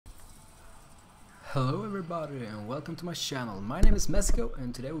Hello everybody and welcome to my channel. My name is Masiko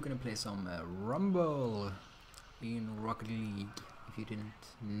and today we're gonna play some Rumble in Rocket League, if you didn't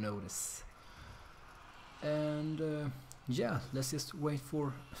notice. And yeah, let's just wait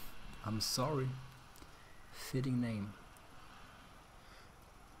for I'm sorry, fitting name.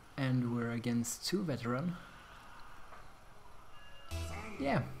 And we're against two veteran.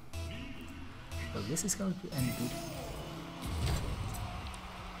 Yeah. Well, this is going to end good.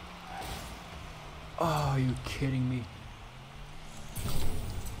 Oh, are you kidding me?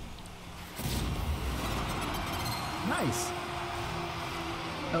 Nice!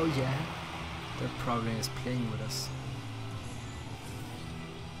 Oh yeah, they're probably is playing with us.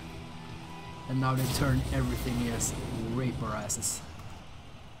 And now they turn everything as rape our asses.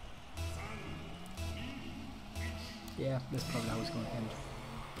 Yeah, that's probably how it's going to end.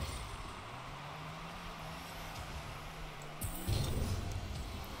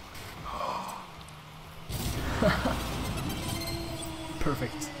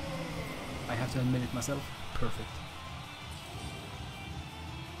 Perfect. I have to admit it myself. Perfect.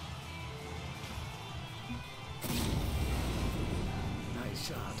 Nice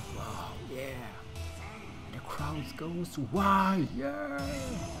shot. Wow. Yeah. The crowd goes wild. Yeah.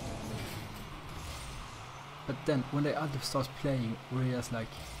 But then when the other starts playing, we're just like,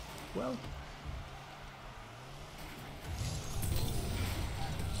 well.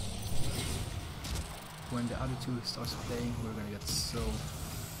 When the other two starts playing, we're gonna get so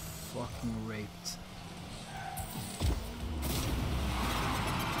fucking raped.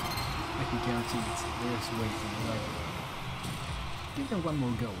 I can guarantee it. They're just waiting. Like, give them one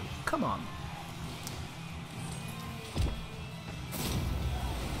more goal. Come on.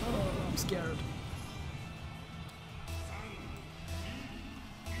 Oh, I'm scared.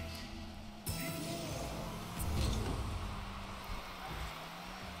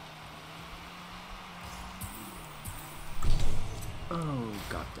 Oh,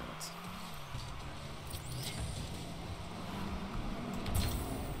 god damn it.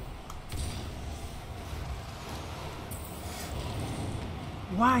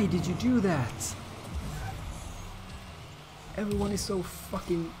 Why did you do that? Everyone is so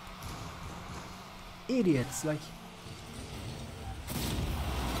fucking idiots, like.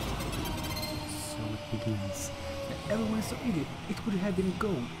 So it begins. Everyone is so idiot. It would have been a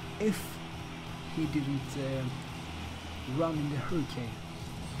goal if he didn't run in the hurricane.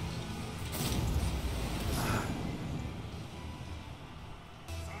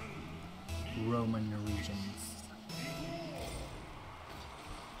 Roman Norwegians.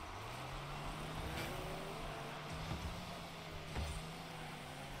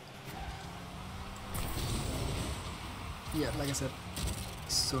 Yeah, like I said,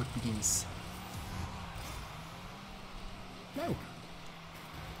 so it begins. No!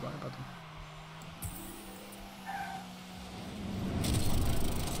 Wrong button.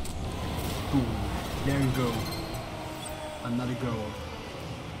 Boom. There you go. Another goal.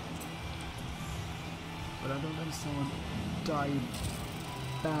 But I don't understand what die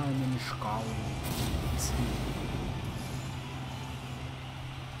ban in Skall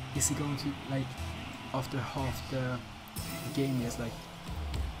is he going to, like, after half the game is like,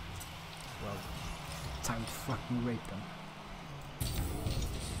 well, time to fucking rape them.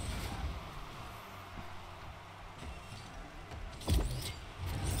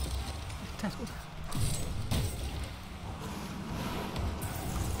 That's what.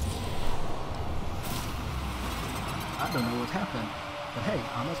 I don't know what happened, but hey,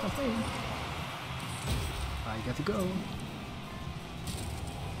 I'm not complaining. I got to go.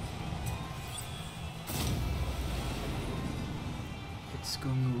 It's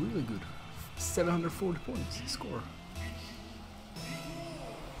going really good. 740 points score.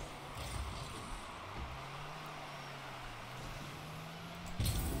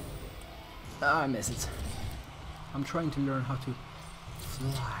 I miss it. I'm trying to learn how to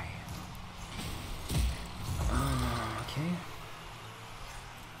fly. Okay.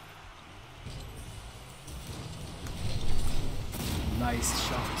 Nice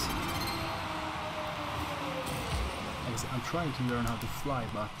shot. Like I said, I'm trying to learn how to fly,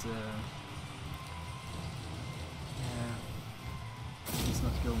 but yeah, it's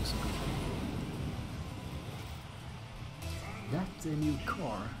not going so good. That new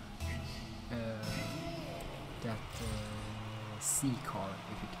car. That C car,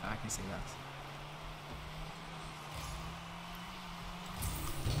 if I can say that.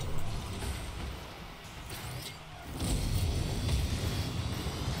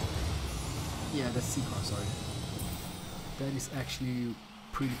 Yeah, that's C car, sorry. That is actually a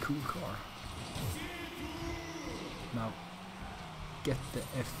pretty cool car. Now, get the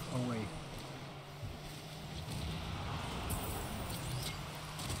F away.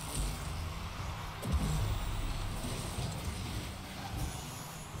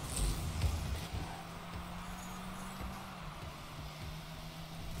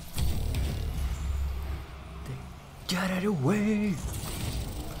 Get out of the way!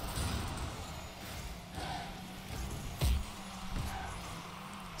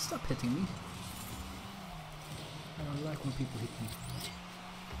 Stop hitting me. I don't like when people hit me.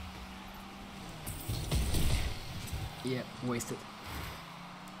 Yeah, wasted.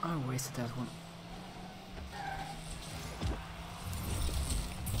 I wasted that one.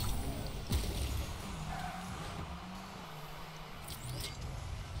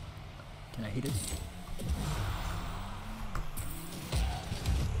 Can I hit it?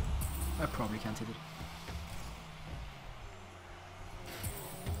 I probably can't hit it.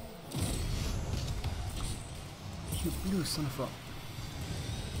 You blue son of a...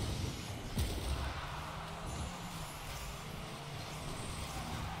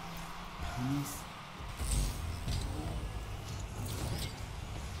 Please.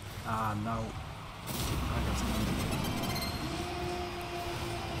 Ah, no. I got something.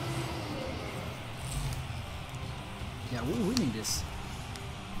 Yeah, we're winning this.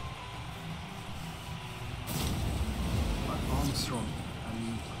 But Armstrong, I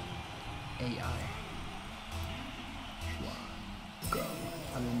mean AI. Go.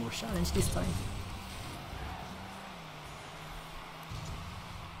 A little more challenge this time.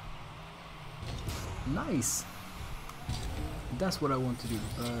 Nice. That's what I want to do,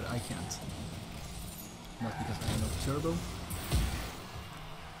 but I can't. Not because I have no turbo,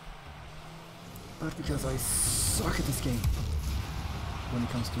 but because I suck at this game when it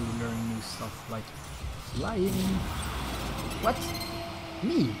comes to learning new stuff like flying. What?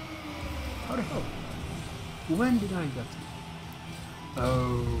 Me? How the hell? When did I get?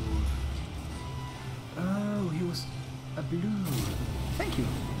 Oh. Oh, he was a blue. Thank you.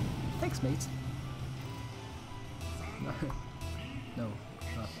 Thanks, mate. No,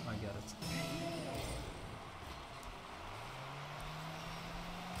 I get it.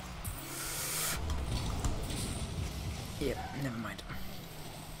 Yeah, never mind.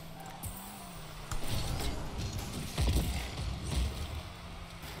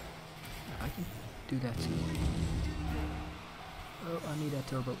 I can do that too. Oh, I need that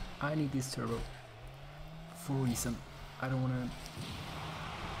turbo. I need this turbo. For a reason. I don't wanna...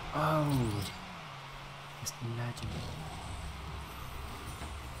 Oh! Just imagine.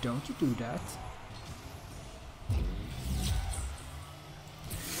 Don't you do that.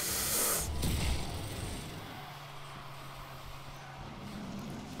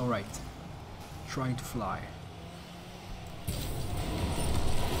 Alright. Trying to fly.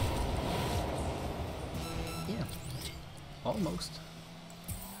 Yeah. Almost.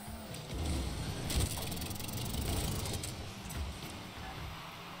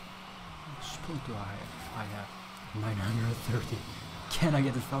 Which point do I have? 930. Can I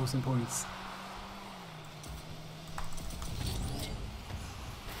get 1,000 points?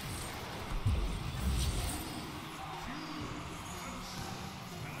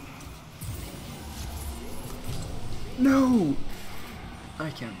 No! I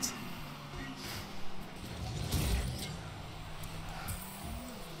can't.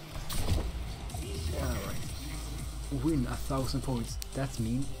 Alright. Win 1,000 points. That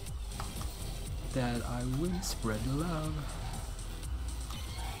means that I will spread the love.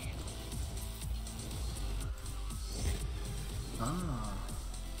 Ah,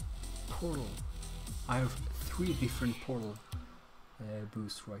 portal. I have 3 different portal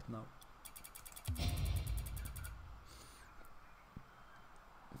boosts right now.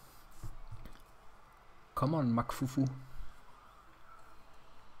 Come on, Makfufu.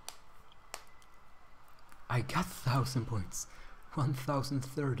 I got 1,000 points.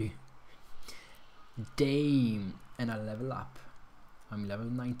 1,030. Damn, and I level up. I'm level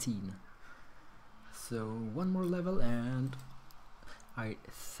 19. So one more level and I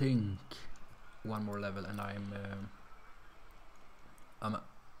think one more level and I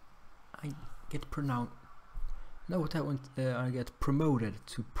get pronounced. No, what I want, I get promoted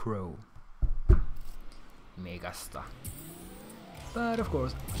to pro. Megasta. But of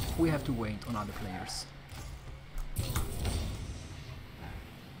course, we have to wait on other players.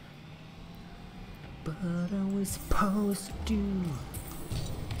 But are we supposed to do?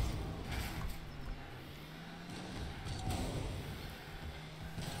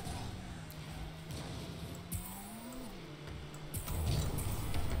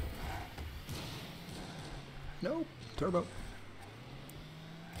 No, turbo.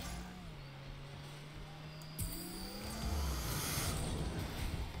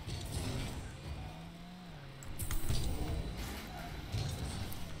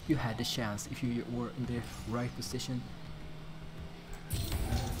 You had the chance if you were in the right position.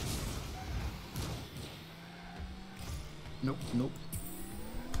 Nope, nope.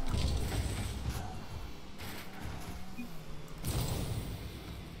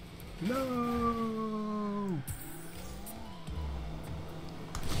 No!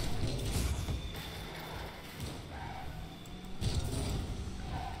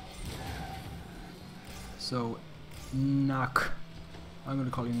 So, knock. I'm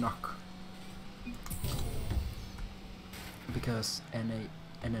gonna call you knock. Because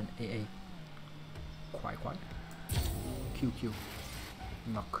NNAA. Quite. QQ.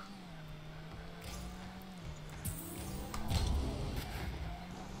 Knock.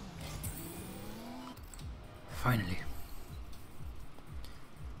 Finally.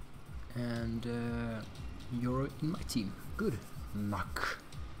 And you're in my team. Good. Knock.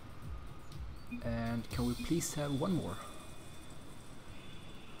 And can we please have one more?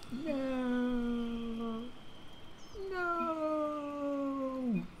 No.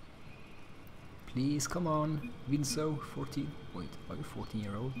 No. Please, come on. Vinso, 14. Wait, are you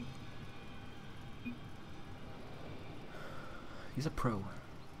 14-year-old? He's a pro.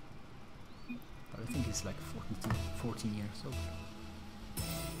 I think he's like 14 years old.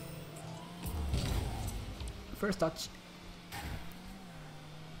 First touch.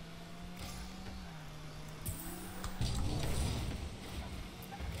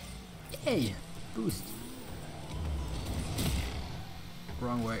 Yay! Boost.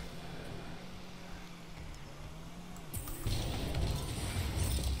 Wrong way.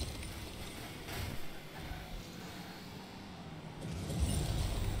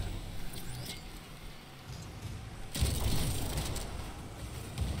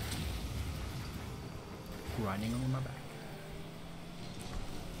 Running on my back.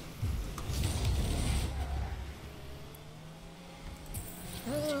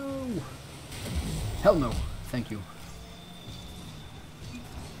 Oh! Hell no! Thank you.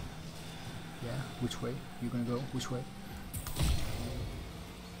 Yeah, which way? You gonna go? Which way?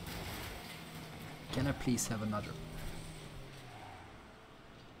 Can I please have another?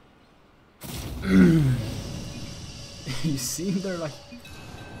 You see him there like...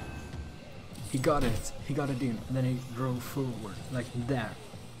 He got it in, and then he drove forward, like that.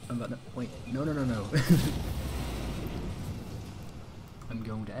 But wait, no. I'm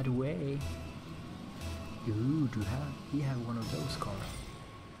going that way. Ooh, he have one of those cars?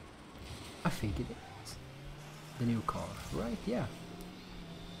 I think it is. The new car, right? Yeah.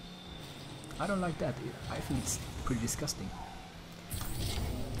 I don't like that. I think it's pretty disgusting.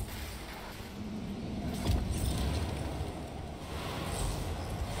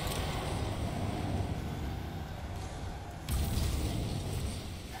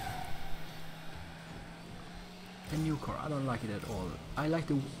 The new car, I don't like it at all. I like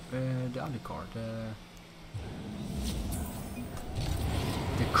the other car, the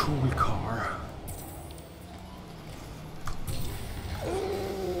cool car.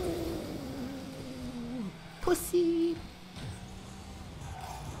 Pussy.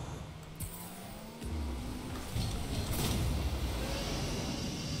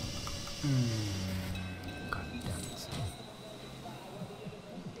 God damn it.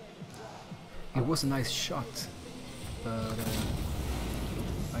 It was a nice shot, but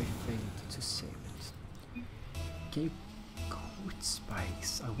I failed to save it. Can you quit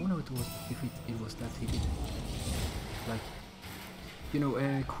spikes? I wonder if it was that he did. Like, you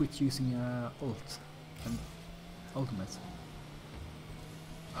know, quit using ult and ultimate.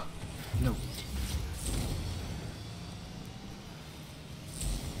 No.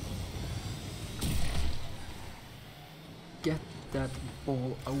 Get that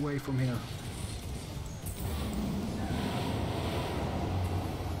ball away from here.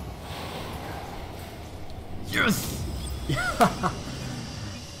 Yes!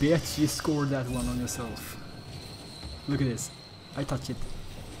 Bitch, you scored that one on yourself. Look at this. I touch it.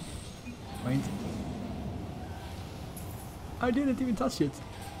 Wait. I didn't even touch it.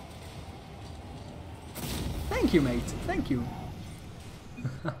 Thank you, mate. Thank you.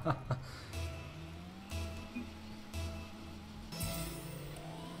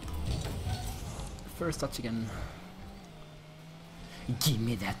 First touch again. Give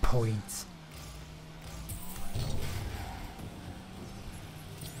me that point.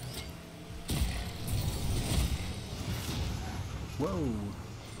 Whoa.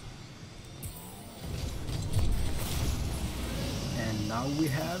 And now we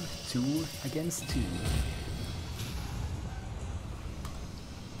have 2 against 2.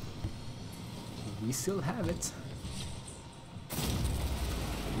 We still have it.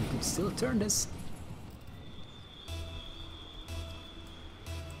 We can still turn this.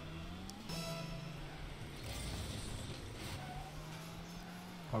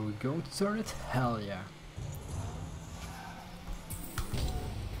 Are we going to turn it? Hell yeah.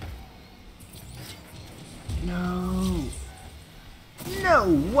 No! No!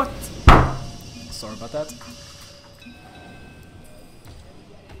 What? sorry about that.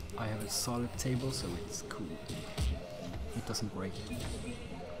 I have a solid table, so it's cool. It doesn't break.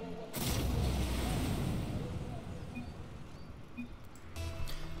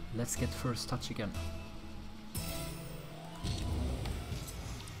 Let's get first touch again.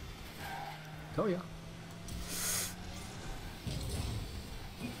 Oh yeah.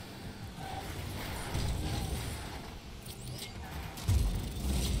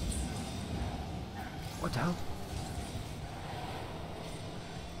 What the hell?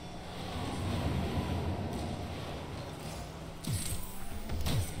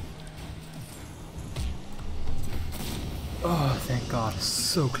 Oh, thank God.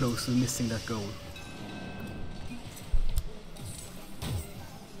 So close to missing that goal.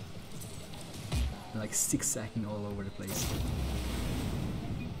 Like zigzagging all over the place.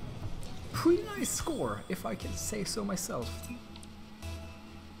 Pretty nice score, if I can say so myself.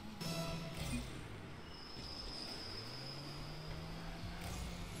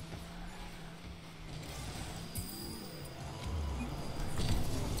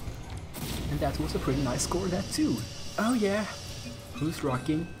 And that was a pretty nice score, that too. Oh yeah. Who's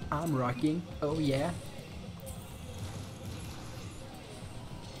rocking? I'm rocking. Oh yeah.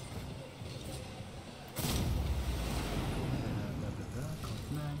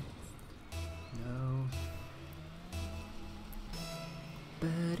 No.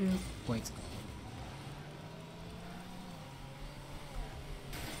 Wait.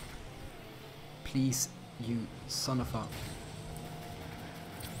 Please, you son of a...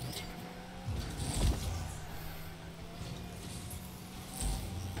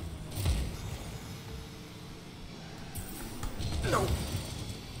 No!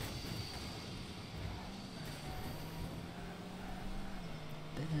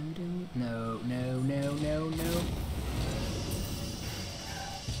 No, no, no, no, no.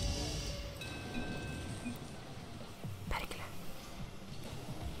 Perkele.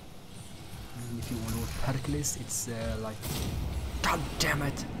 And if you want to know what perkele is, it's like... God damn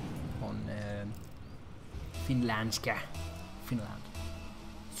it! On finländska. Finland.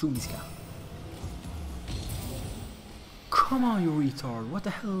 Suomiska. Come on, you retard! What the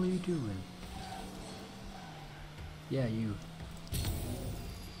hell are you doing? Yeah, you.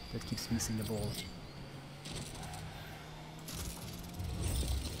 That keeps missing the ball.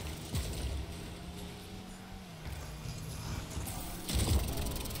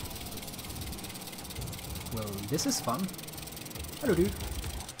 Well, this is fun. Hello, dude.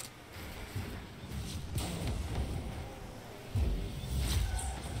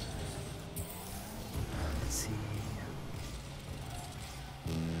 Let's see.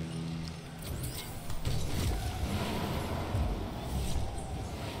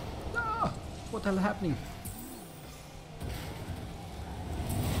 Ah! What the hell is happening?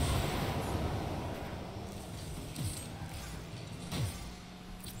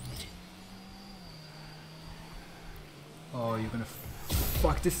 Oh, you're gonna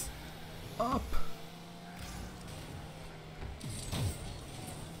fuck this up.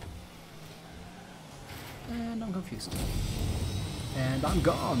 And I'm confused. And I'm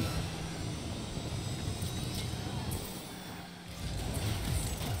gone.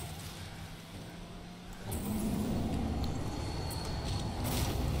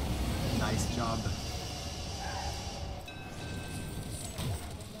 Nice job.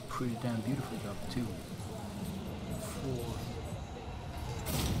 Pretty damn beautiful job too. 4.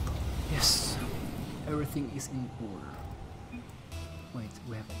 Yes, everything is in order. Wait,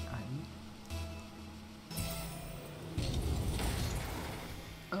 we have an island.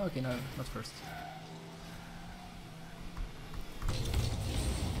 Oh, okay, no, not first.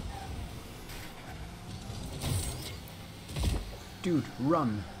 Dude,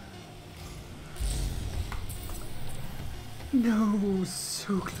 run! No,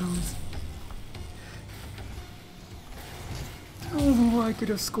 so close. Oh, I could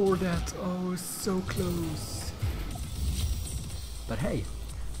have scored that. Oh, so close. But hey,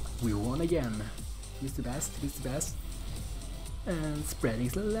 we won again. He's the best, he's the best. And spreading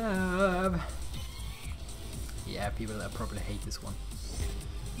the love. Yeah, people probably hate this one.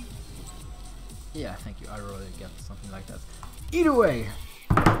 Yeah, thank you. I really get something like that. Either way,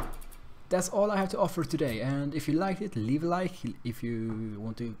 that's all I have to offer today. And if you liked it, leave a like. If you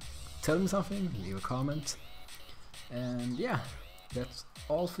want to tell me something, leave a comment. And yeah, that's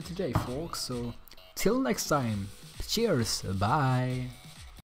all for today, folks. So till next time, cheers, bye.